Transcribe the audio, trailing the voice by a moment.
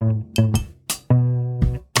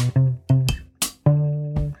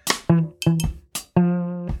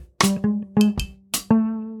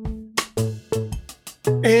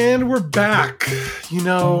back.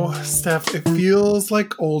 Steph, it feels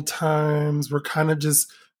like old times. We're kind of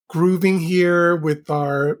just grooving here with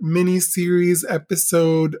our mini-series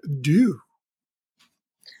episode due.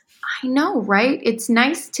 I know, right? It's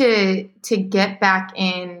nice to get back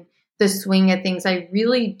in the swing of things. I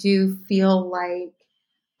really do feel like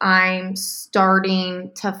I'm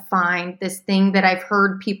starting to find this thing that I've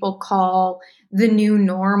heard people call the new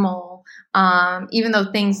normal, even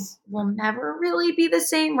though things will never really be the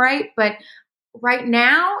same, right? But right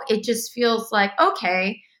now, it just feels like,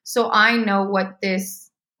 okay, so I know what this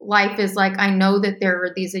life is like. I know that there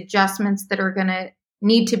are these adjustments that are going to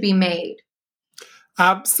need to be made.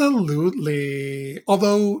 Absolutely.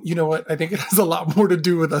 Although, you know what? I think it has a lot more to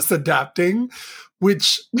do with us adapting,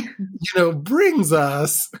 which, brings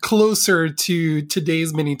us closer to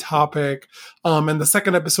today's mini topic and the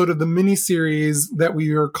second episode of the mini series that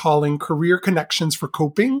we are calling Career Connections for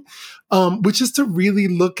Coping, which is to really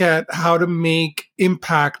look at how to make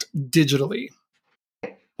impact digitally.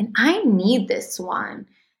 And I need this one.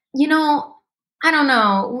 I don't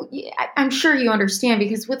know. I'm sure you understand,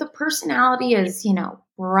 because with a personality as,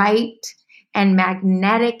 bright and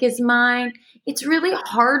magnetic as mine, it's really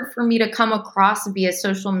hard for me to come across via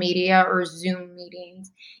social media or Zoom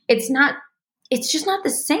meetings. It's just not the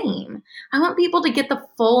same. I want people to get the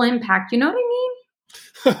full impact. You know what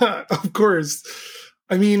I mean? Of course.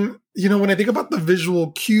 I mean, when I think about the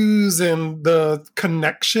visual cues and the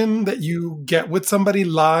connection that you get with somebody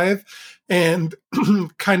live, and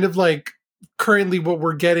kind of like currently what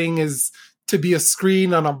we're getting is to be a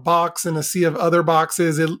screen on a box in a sea of other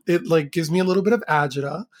boxes. It like gives me a little bit of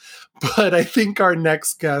agita, but I think our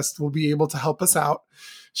next guest will be able to help us out.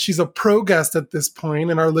 She's a pro guest at this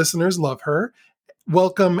point, and our listeners love her.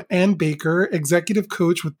 Welcome Ann Baker, executive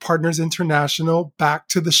coach with Partners International, back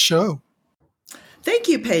to the show. Thank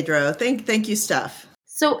you, Pedro. Thank you, Steph.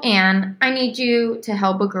 So Ann, I need you to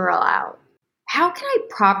help a girl out. How can I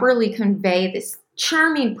properly convey this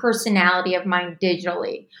charming personality of mine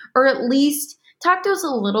digitally, or at least talk to us a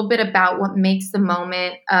little bit about what makes this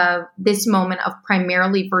moment of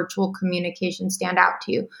primarily virtual communication stand out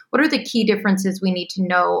to you? What are the key differences we need to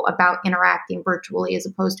know about interacting virtually as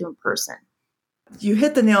opposed to in person? You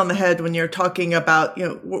hit the nail on the head when you're talking about,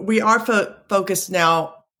 we are focused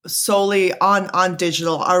now solely on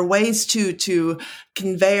digital. Our ways to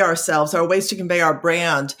convey ourselves, our ways to convey our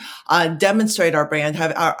brand, demonstrate our brand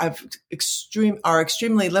are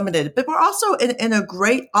extremely limited. But we're also in a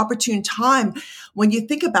great opportune time when you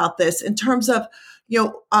think about this in terms of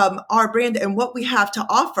our brand and what we have to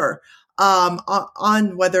offer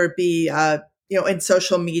on whether it be in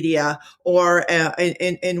social media or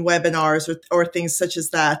in webinars or things such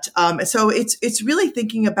as that. So it's really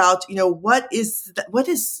thinking about, what is,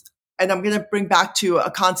 and I'm going to bring back to a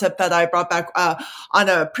concept that I brought back on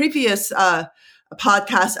a previous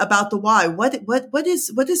podcast about the why. What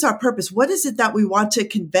is our purpose? What is it that we want to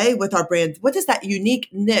convey with our brand? What is that unique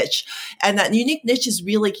niche? And that unique niche is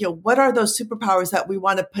really, what are those superpowers that we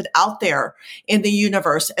want to put out there in the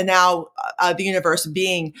universe? And now the universe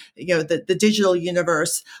being, the digital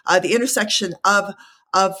universe, the intersection of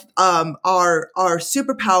our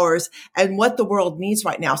superpowers and what the world needs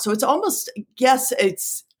right now. So it's almost, yes,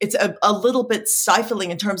 it's a little bit stifling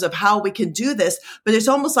in terms of how we can do this, but it's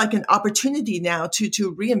almost like an opportunity now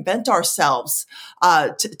to reinvent ourselves,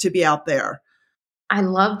 to be out there. I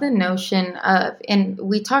love the notion of, and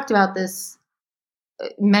we talked about this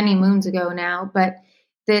many moons ago now, but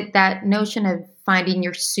that notion of finding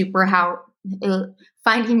your superpower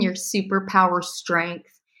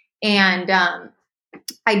strength. And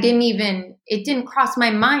it didn't cross my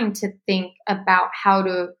mind to think about how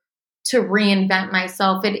to reinvent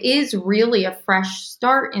myself. It is really a fresh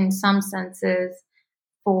start in some senses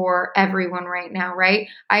for everyone right now, right?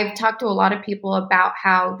 I've talked to a lot of people about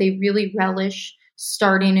how they really relish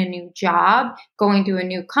starting a new job, going to a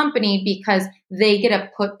new company, because they get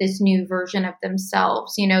to put this new version of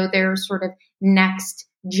themselves, their sort of next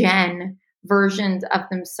gen versions of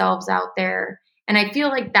themselves out there. And I feel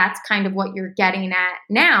like that's kind of what you're getting at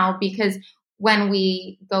now, because when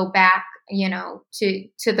we go back,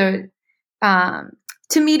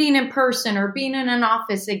 to meeting in person or being in an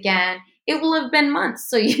office again, it will have been months.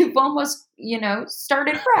 So you've almost,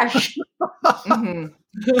 started fresh. Mm-hmm.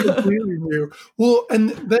 Completely new. Well,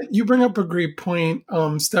 and that you bring up a great point,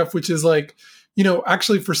 Steph, which is like,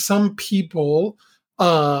 actually for some people,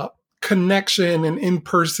 connection and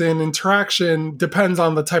in-person interaction depends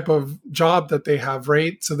on the type of job that they have,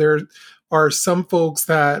 right? So there are some folks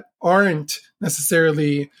that aren't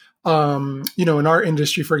necessarily in our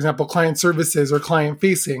industry, for example, client services or client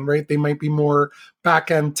facing, right? They might be more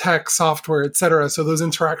back-end tech, software, et cetera. So those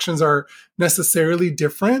interactions are necessarily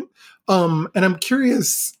different. And I'm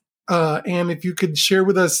curious, Anne, if you could share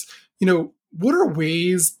with us, what are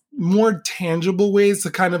more tangible ways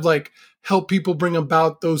to kind of like help people bring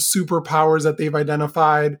about those superpowers that they've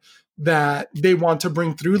identified that they want to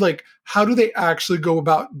bring through? Like, how do they actually go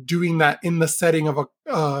about doing that in the setting of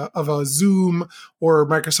a Zoom or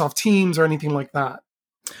Microsoft Teams or anything like that?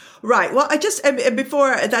 Right. Well,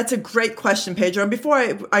 that's a great question, Pedro. And before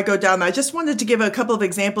I go down, I just wanted to give a couple of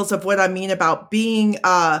examples of what I mean about being,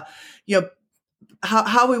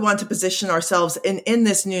 how we want to position ourselves in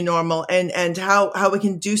this new normal and how we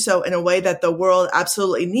can do so in a way that the world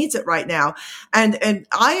absolutely needs it right now. And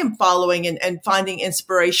I am following and finding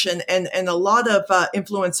inspiration and a lot of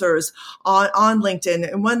influencers on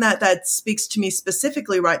LinkedIn. And one that speaks to me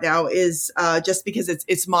specifically right now is just because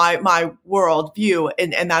it's my world view,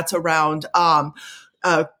 and that's around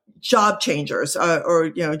job changers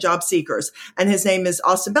or job seekers, and his name is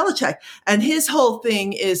Austin Belichick, and his whole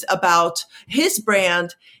thing is about his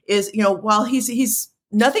brand is while he's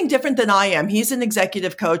nothing different than I am. He's an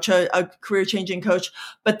executive coach, a career changing coach,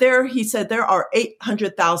 but he said there are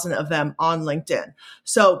 800,000 of them on LinkedIn.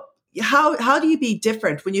 So how do you be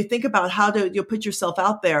different when you think about how to put yourself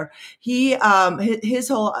out there? His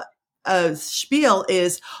whole spiel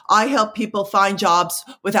is, I help people find jobs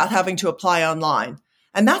without having to apply online.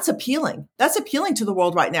 And that's appealing. That's appealing to the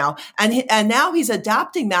world right now. And now he's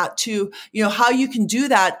adapting that to, how you can do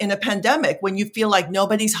that in a pandemic when you feel like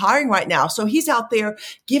nobody's hiring right now. So he's out there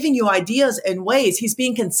giving you ideas and ways. He's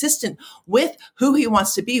being consistent with who he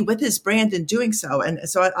wants to be with his brand in doing so. And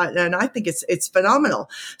so I think it's phenomenal.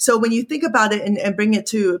 So when you think about it and bring it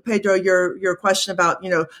to Pedro, your question about,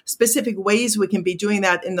 specific ways we can be doing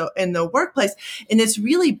that in the workplace. And it's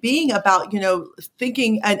really being about,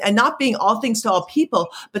 thinking and not being all things to all people,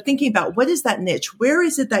 but thinking about what is that niche? Where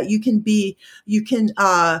is it that you can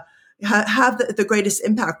have the greatest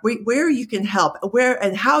impact, where you can help, where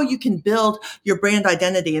and how you can build your brand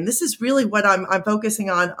identity. And this is really what I'm focusing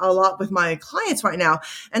on a lot with my clients right now.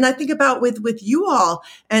 And I think about with you all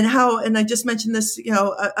and I just mentioned this,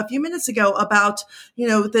 a few minutes ago about,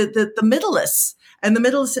 the Middlests. And the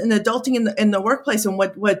Middlests and adulting in the workplace, and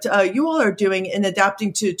what you all are doing in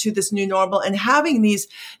adapting to this new normal, and having these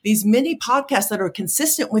mini podcasts that are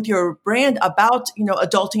consistent with your brand about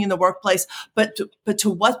adulting in the workplace, but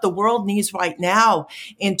to what the world needs right now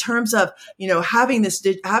in terms of having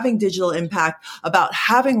digital impact, about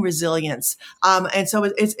having resilience, and so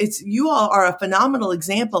it's you all are a phenomenal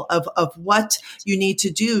example of what you need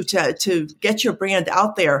to do to get your brand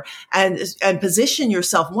out there and position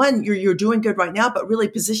yourself. One, you're doing good right now, but really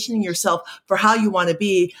positioning yourself for how you want to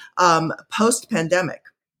be post-pandemic.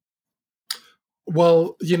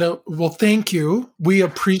 Well, thank you. We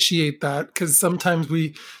appreciate that, because sometimes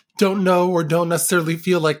we don't know or don't necessarily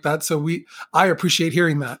feel like that. So I appreciate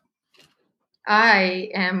hearing that. I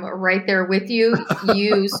am right there with you.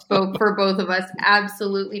 You spoke for both of us.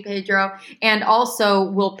 Absolutely, Pedro. And also,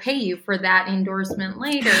 we'll pay you for that endorsement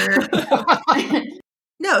later.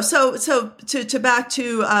 No, so to back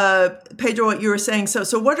to Pedro, what you were saying.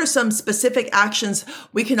 So what are some specific actions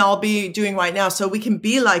we can all be doing right now so we can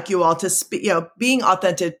be like you all, to being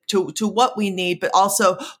authentic to what we need, but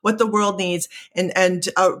also what the world needs, and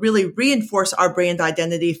really reinforce our brand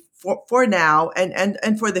identity for now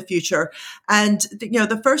and for the future. And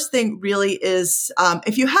the first thing really is,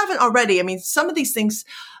 if you haven't already, some of these things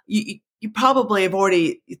you probably have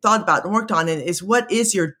already thought about and worked on it, is what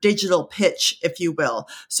is your digital pitch, if you will?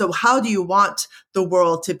 So how do you want the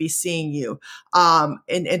world to be seeing you,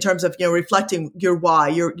 in terms of, reflecting your why,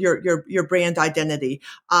 your brand identity?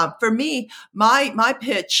 For me, my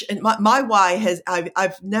pitch and my why has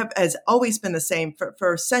always been the same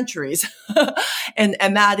for centuries. and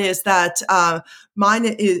that is that, mine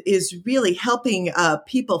is really helping,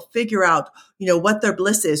 people figure out, what their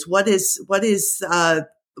bliss is, what is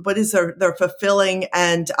their fulfilling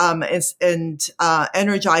and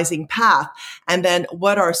energizing path, and then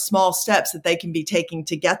what are small steps that they can be taking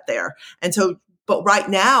to get there. And so, but right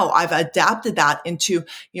now I've adapted that into,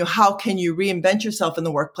 how can you reinvent yourself in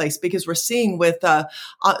the workplace? Because we're seeing with the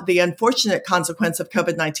unfortunate consequence of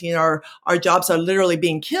COVID-19, our jobs are literally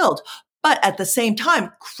being killed. But at the same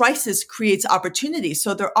time, crisis creates opportunities.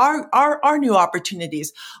 So there are new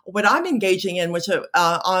opportunities. What I'm engaging in, which are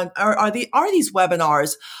these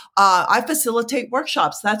webinars. I facilitate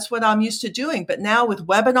workshops. That's what I'm used to doing. But now with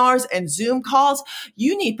webinars and Zoom calls,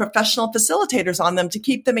 you need professional facilitators on them to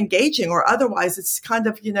keep them engaging, or otherwise it's kind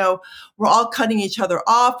of, we're all cutting each other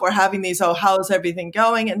off. We're having these, how's everything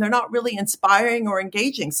going? And they're not really inspiring or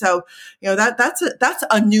engaging. So, that's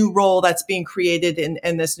a new role that's being created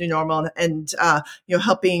in this new normal, and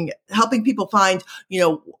helping people find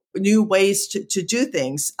new ways to do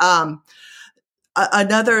things. So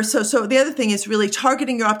the other thing is really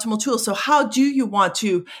targeting your optimal tools. So how do you want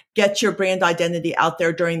to get your brand identity out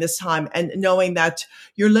there during this time, and knowing that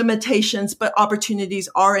your limitations but opportunities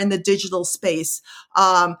are in the digital space?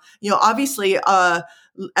 Obviously,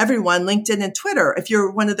 everyone, LinkedIn and Twitter. If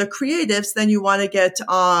you're one of the creatives, then you want to get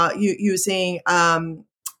using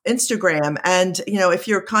Instagram. And,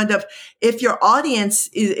 if your audience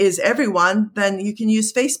is everyone, then you can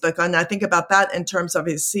use Facebook. And I think about that in terms of,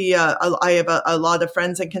 I have a lot of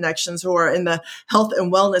friends and connections who are in the health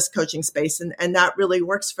and wellness coaching space, and that really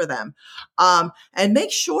works for them. And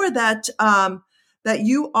make sure that, that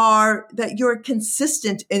you're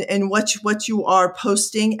consistent in what you are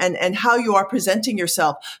posting and how you are presenting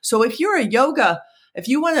yourself. So if you're a yoga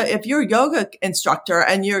instructor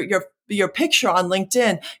and your picture on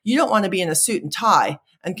LinkedIn, you don't want to be in a suit and tie.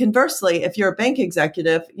 And conversely, if you're a bank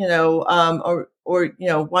executive, or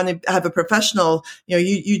want to have a professional,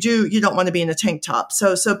 you don't want to be in a tank top.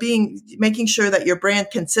 So making sure that your brand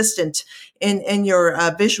consistent in your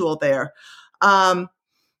visual there.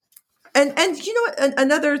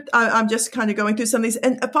 Another, I'm just kind of going through some of these,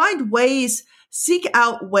 and seek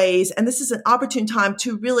out ways, and this is an opportune time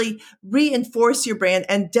to really reinforce your brand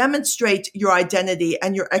and demonstrate your identity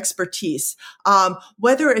and your expertise.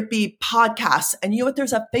 Whether it be podcasts, and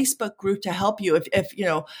there's a Facebook group to help you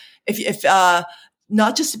if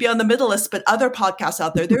not just to be on the Middlests, but other podcasts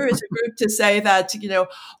out there. There is a group to say that,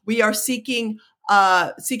 we are seeking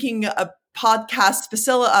a podcast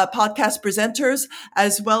presenters,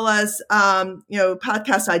 as well as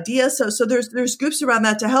podcast ideas. So there's groups around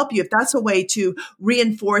that to help you if that's a way to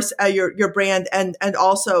reinforce your brand and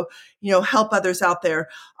also help others out there.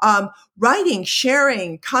 Writing,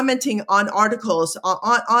 sharing, commenting on articles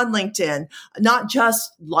on LinkedIn, not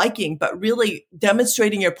just liking, but really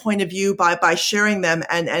demonstrating your point of view by sharing them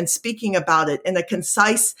and speaking about it in a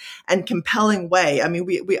concise and compelling way. I mean,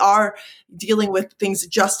 we are dealing with things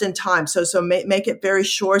just in time. So make it very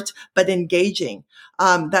short, but engaging.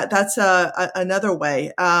 That's another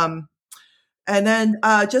way. And then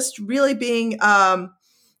just really being,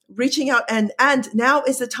 reaching out, and now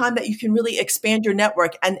is the time that you can really expand your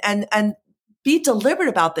network and be deliberate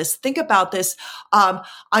about this. Think about this.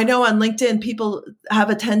 I know on LinkedIn, people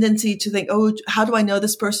have a tendency to think, oh, how do I know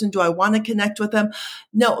this person? Do I want to connect with them?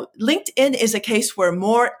 No, LinkedIn is a case where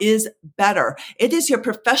more is better. It is your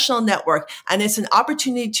professional network, and it's an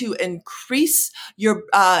opportunity to increase your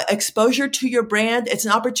exposure to your brand. It's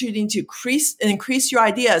an opportunity to increase your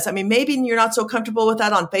ideas. I mean, maybe you're not so comfortable with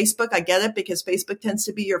that on Facebook. I get it, because Facebook tends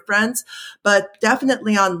to be your friends, but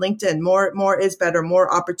definitely on LinkedIn, more is better,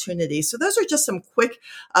 more opportunity. So those are just some quick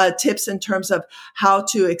tips in terms of how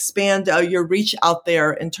to expand your reach out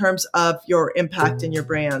there in terms of your impact and your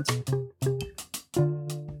brand.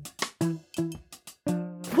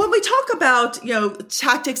 When we talk about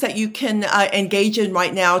tactics that you can engage in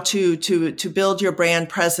right now to build your brand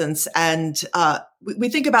presence, and we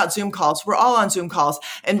think about Zoom calls. We're all on Zoom calls,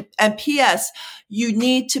 and P.S. you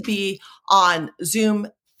need to be on Zoom,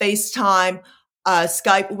 FaceTime,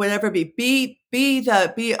 Skype, whatever it be. Be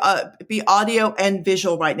audio and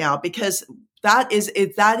visual right now, because that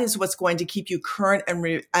is what's going to keep you current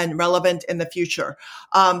and relevant in the future.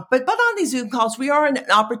 But on these Zoom calls, we are in an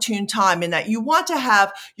opportune time in that you want to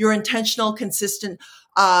have your intentional, consistent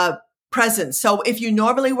presence. So if you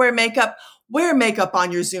normally wear makeup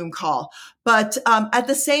on your Zoom call. But at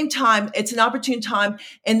the same time, it's an opportune time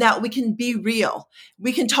in that we can be real.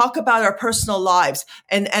 We can talk about our personal lives,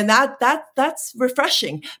 and that's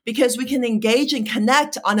refreshing, because we can engage and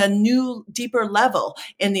connect on a new, deeper level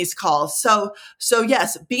in these calls. So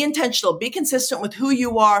yes, be intentional, be consistent with who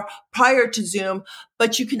you are prior to Zoom,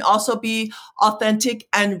 but you can also be authentic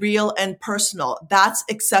and real and personal. That's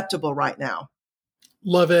acceptable right now.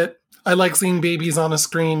 Love it. I like seeing babies on a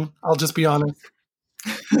screen. I'll just be honest.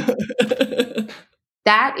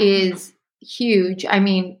 That is huge. I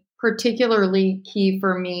mean, particularly key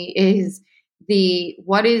for me is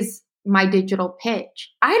what is my digital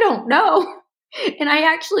pitch? I don't know. And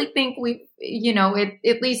I actually think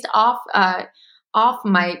at least off off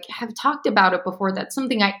mic have talked about it before. That's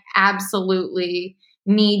something I absolutely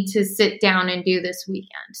need to sit down and do this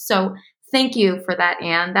weekend. So thank you for that,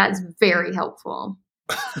 Anne. That's very helpful.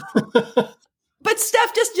 But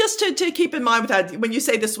Steph, just to keep in mind with that, when you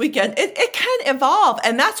say this weekend, it can evolve.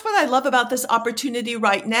 And that's what I love about this opportunity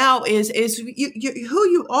right now is who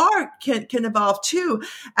you are can evolve too.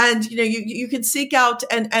 And, you can seek out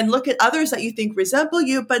and look at others that you think resemble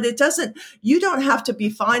you, but you don't have to be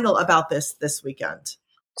final about this weekend.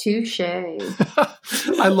 Touche.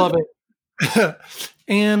 I love it.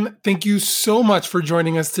 Anne, thank you so much for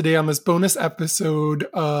joining us today on this bonus episode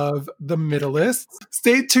of The Middlests.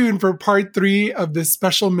 Stay tuned for part 3 of this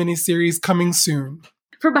special mini-series coming soon.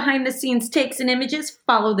 For behind the scenes takes and images,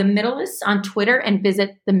 follow The Middlests on Twitter and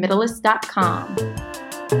visit themiddlests.com.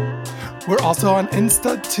 We're also on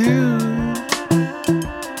Insta too.